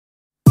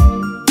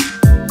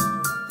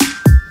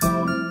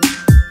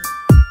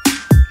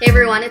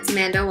everyone, it's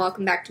Amanda.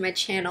 Welcome back to my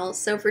channel.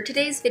 So for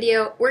today's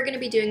video, we're going to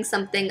be doing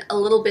something a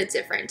little bit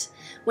different.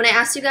 When I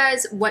asked you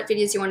guys what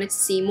videos you wanted to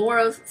see more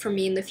of from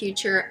me in the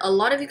future, a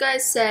lot of you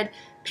guys said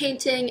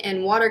painting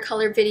and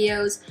watercolor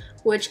videos,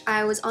 which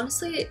I was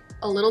honestly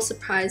a little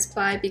surprised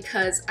by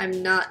because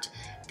I'm not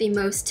the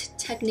most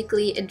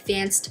technically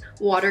advanced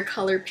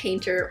watercolor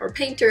painter or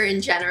painter in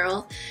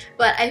general,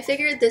 but I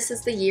figured this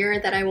is the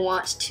year that I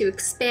want to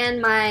expand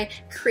my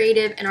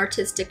creative and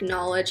artistic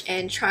knowledge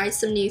and try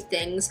some new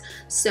things.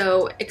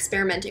 So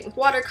experimenting with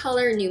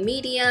watercolor, new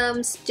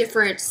mediums,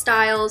 different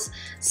styles.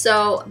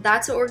 So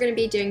that's what we're going to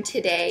be doing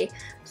today.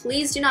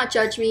 Please do not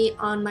judge me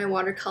on my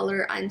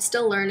watercolor. I'm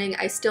still learning.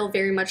 I still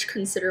very much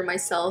consider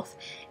myself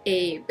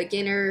a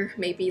beginner,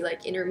 maybe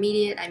like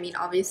intermediate. I mean,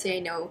 obviously I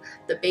know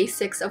the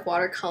basics of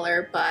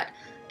watercolor, but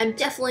I'm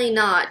definitely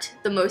not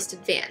the most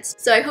advanced.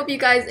 So I hope you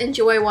guys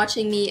enjoy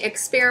watching me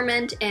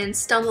experiment and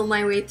stumble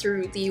my way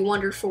through the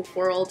wonderful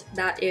world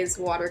that is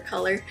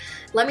watercolor.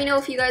 Let me know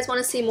if you guys want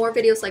to see more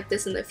videos like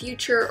this in the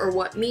future, or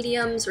what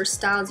mediums or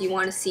styles you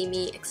want to see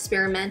me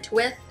experiment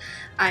with.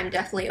 I'm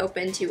definitely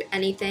open to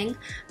anything,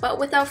 but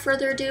without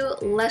further ado,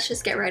 let's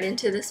just get right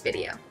into this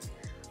video.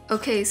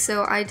 Okay,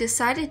 so I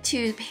decided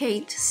to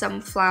paint some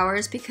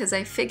flowers because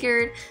I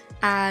figured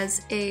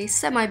as a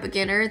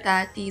semi-beginner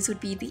that these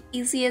would be the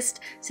easiest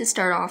to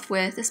start off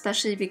with,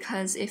 especially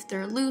because if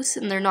they're loose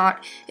and they're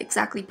not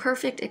exactly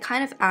perfect, it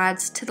kind of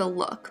adds to the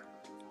look.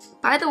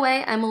 By the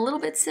way, I'm a little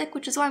bit sick,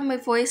 which is why my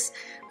voice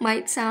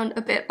might sound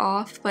a bit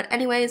off, but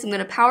anyways, I'm going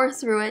to power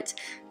through it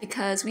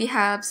because we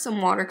have some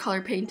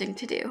watercolor painting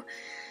to do.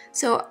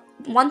 So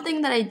one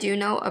thing that I do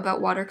know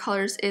about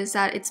watercolors is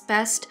that it's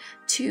best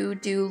to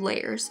do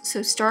layers.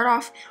 So start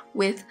off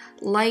with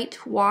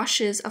light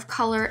washes of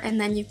color and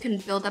then you can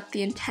build up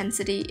the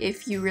intensity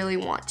if you really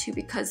want to,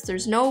 because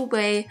there's no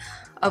way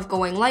of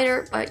going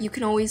lighter, but you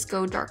can always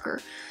go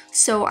darker.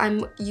 So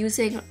I'm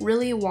using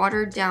really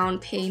watered down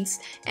paints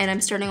and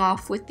I'm starting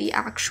off with the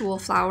actual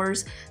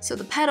flowers. So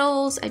the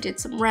petals, I did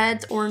some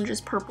reds,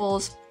 oranges,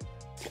 purples,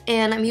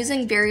 and I'm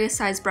using various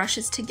size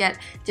brushes to get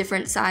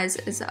different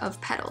sizes of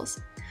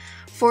petals.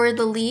 For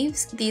the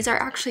leaves, these are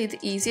actually the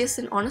easiest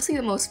and honestly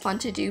the most fun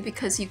to do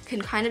because you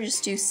can kind of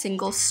just do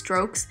single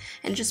strokes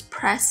and just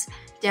press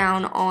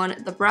down on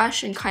the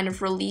brush and kind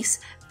of release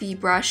the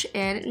brush,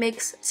 and it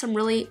makes some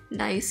really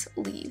nice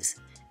leaves.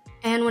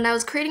 And when I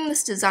was creating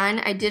this design,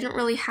 I didn't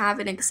really have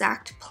an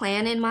exact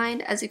plan in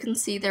mind. As you can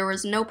see, there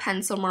was no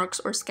pencil marks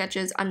or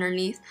sketches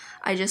underneath.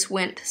 I just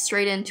went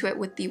straight into it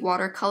with the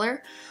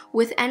watercolor.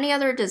 With any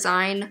other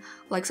design,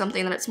 like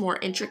something that's more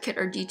intricate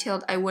or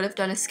detailed, I would have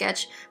done a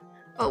sketch.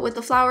 But with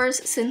the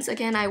flowers, since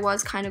again I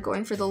was kind of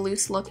going for the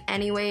loose look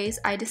anyways,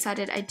 I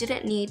decided I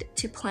didn't need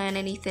to plan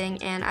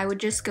anything and I would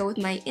just go with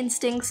my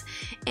instincts,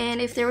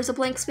 and if there was a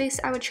blank space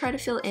I would try to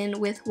fill in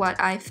with what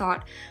I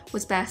thought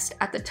was best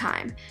at the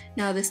time.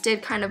 Now this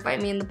did kind of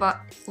bite me in the butt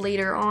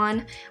later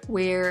on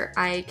where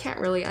I can't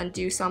really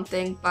undo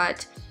something,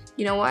 but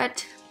you know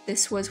what?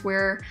 This was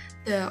where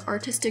the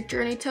artistic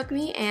journey took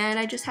me and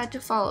I just had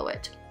to follow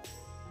it.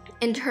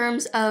 In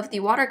terms of the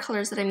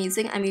watercolors that I'm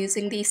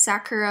using the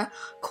Sakura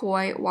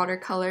Koi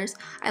Watercolors.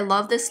 I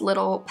love this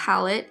little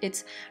palette.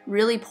 It's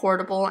really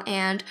portable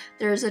and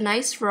there's a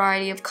nice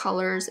variety of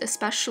colors,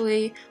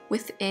 especially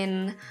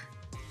within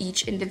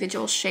each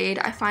individual shade.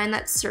 I find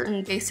that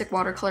certain basic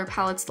watercolor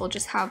palettes, they'll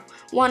just have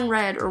one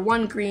red or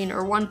one green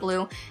or one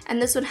blue,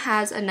 and this one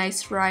has a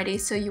nice variety,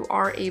 so you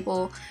are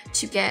able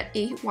to get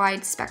a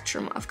wide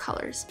spectrum of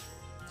colors.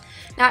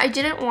 Now I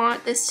didn't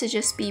want this to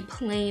just be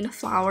plain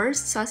flowers,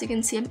 so as you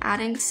can see I'm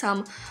adding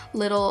some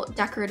little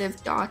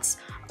decorative dots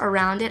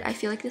around it. I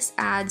feel like this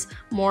adds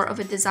more of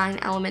a design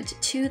element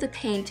to the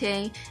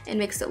painting and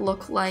makes it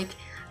look like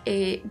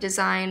a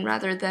design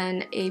rather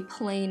than a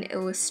plain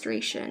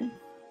illustration.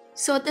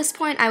 So at this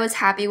point I was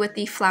happy with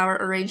the flower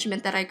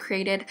arrangement that I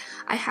created.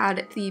 I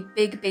had the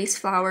big base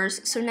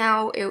flowers, so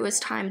now it was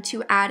time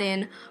to add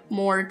in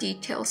more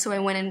detail. So I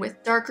went in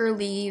with darker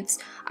leaves,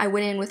 I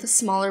went in with a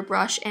smaller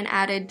brush and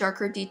added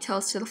darker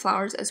details to the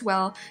flowers as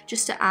well,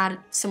 just to add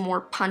some more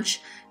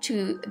punch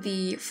to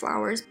the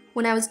flowers.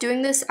 When I was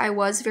doing this, I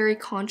was very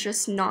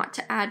conscious not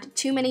to add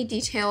too many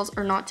details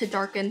or not to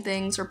darken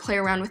things or play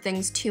around with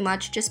things too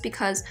much, just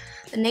because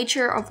the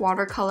nature of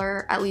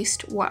watercolor, at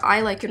least what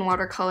I like in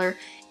watercolor,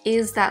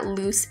 is that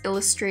loose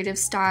illustrative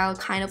style,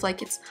 kind of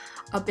like it's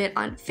a bit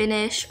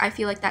unfinished. I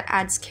feel like that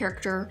adds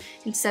character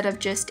instead of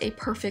just a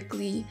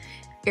perfectly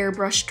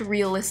airbrushed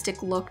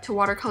realistic look to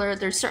watercolor.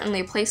 There's certainly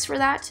a place for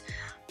that,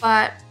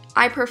 but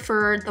I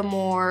prefer the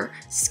more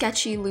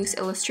sketchy, loose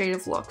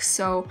illustrative looks.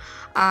 So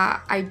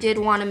I did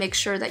want to make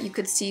sure that you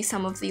could see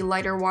some of the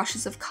lighter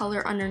washes of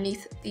color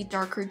underneath the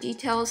darker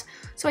details.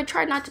 So I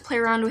tried not to play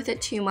around with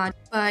it too much,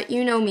 but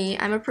you know me,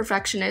 I'm a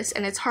perfectionist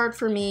and it's hard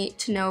for me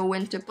to know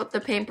when to put the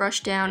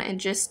paintbrush down and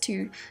just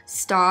to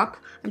stop.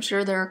 I'm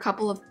sure there are a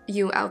couple of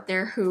you out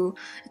there who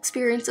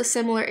experience a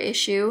similar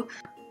issue.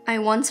 I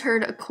once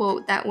heard a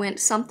quote that went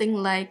something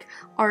like,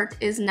 "Art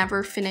is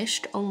never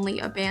finished, only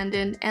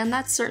abandoned," and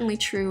that's certainly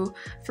true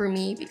for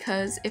me,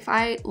 because if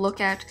I look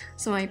at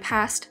some of my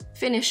past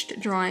finished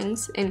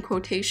drawings, in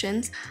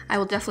quotations, I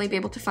will definitely be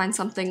able to find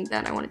something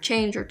that I want to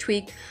change or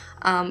tweak,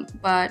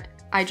 but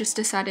I just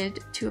decided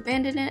to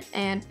abandon it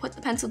and put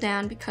the pencil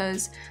down,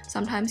 because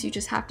sometimes you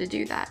just have to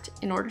do that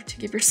in order to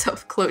give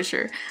yourself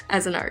closure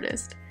as an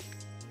artist.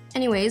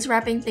 Anyways,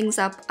 wrapping things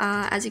up,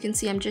 as you can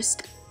see, I'm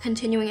just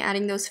continuing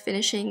adding those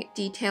finishing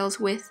details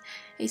with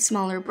a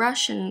smaller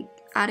brush and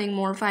adding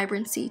more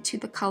vibrancy to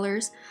the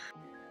colors.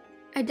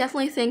 I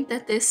definitely think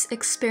that this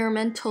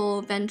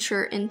experimental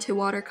venture into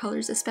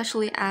watercolors,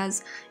 especially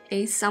as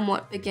a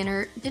somewhat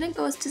beginner, didn't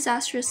go as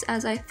disastrous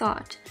as I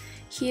thought.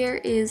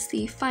 Here is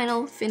the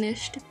final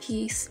finished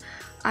piece.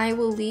 I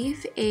will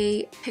leave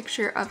a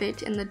picture of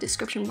it in the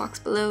description box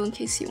below in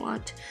case you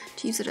want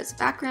to use it as a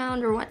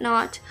background or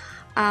whatnot.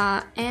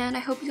 And I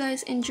hope you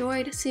guys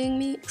enjoyed seeing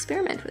me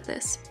experiment with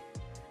this.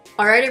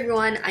 Alright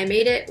everyone, I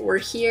made it, we're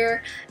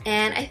here,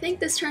 and I think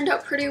this turned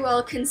out pretty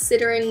well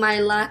considering my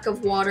lack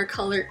of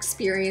watercolor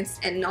experience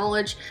and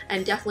knowledge.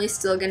 I'm definitely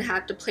still gonna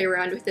have to play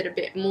around with it a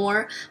bit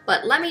more,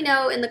 but let me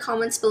know in the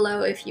comments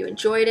below if you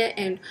enjoyed it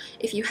and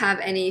if you have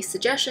any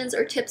suggestions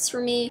or tips for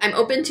me. I'm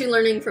open to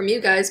learning from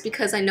you guys,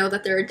 because I know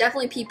that there are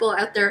definitely people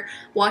out there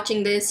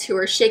watching this who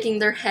are shaking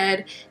their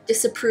head,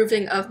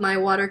 disapproving of my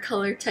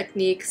watercolor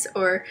techniques,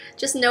 or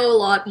just know a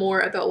lot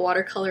more about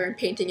watercolor and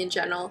painting in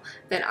general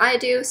than I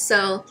do,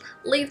 so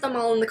leave them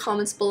all in the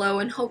comments below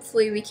and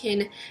hopefully we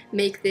can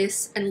make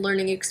this a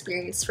learning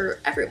experience for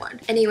everyone.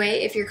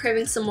 Anyway, if you're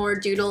craving some more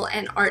doodle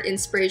and art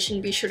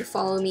inspiration, be sure to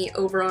follow me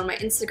over on my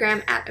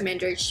Instagram at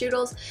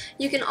AmandaRachLee.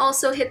 You can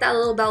also hit that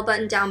little bell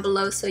button down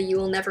below so you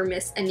will never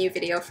miss a new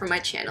video from my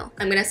channel.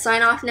 I'm gonna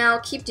sign off now,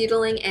 keep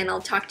doodling, and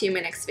I'll talk to you in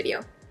my next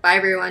video. Bye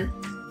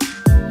everyone!